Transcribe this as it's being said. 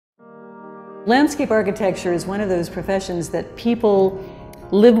Landscape architecture is one of those professions that people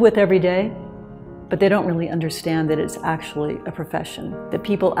live with every day, but they don't really understand that it's actually a profession, that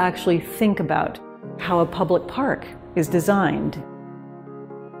people actually think about how a public park is designed.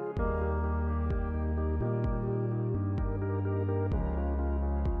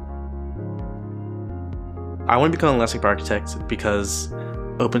 I want to become a landscape architect because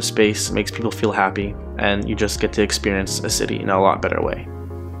open space makes people feel happy and you just get to experience a city in a lot better way.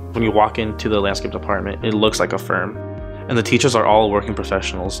 When you walk into the landscape department, it looks like a firm, and the teachers are all working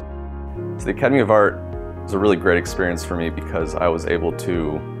professionals. So the Academy of Art was a really great experience for me because I was able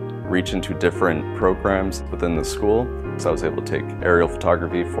to reach into different programs within the school. So I was able to take aerial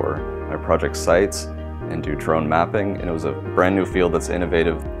photography for my project sites and do drone mapping, and it was a brand new field that's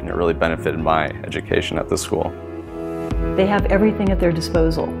innovative, and it really benefited my education at the school. They have everything at their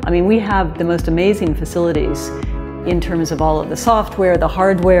disposal. I mean, we have the most amazing facilities in terms of all of the software, the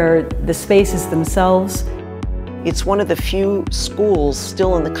hardware, the spaces themselves. It's one of the few schools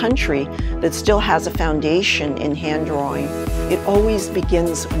still in the country that still has a foundation in hand drawing. It always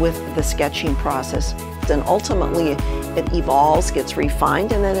begins with the sketching process. Then ultimately it evolves, gets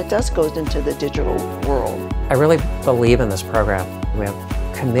refined, and then it does go into the digital world. I really believe in this program. We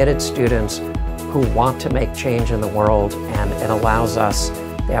have committed students who want to make change in the world, and it allows us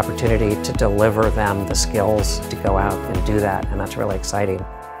the opportunity to deliver them the skills to go out and do that, and that's really exciting.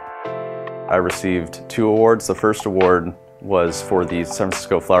 I received 2 awards. The first award was for the San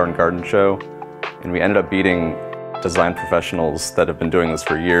Francisco Flower and Garden Show, and we ended up beating design professionals that have been doing this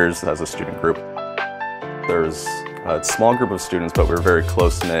for years as a student group. There's a small group of students, but we were very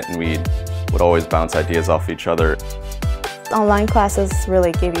close-knit, and we would always bounce ideas off each other. Online classes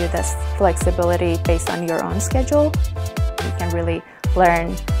really give you this flexibility based on your own schedule. You can really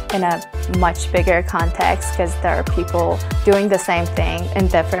learn in a much bigger context because there are people doing the same thing in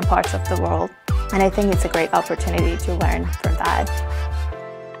different parts of the world. And I think it's a great opportunity to learn from that.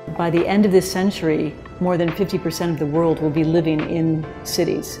 By the end of this century, more than 50% of the world will be living in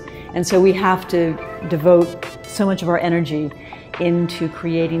cities. And so we have to devote so much of our energy into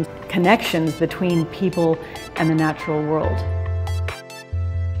creating connections between people and the natural world.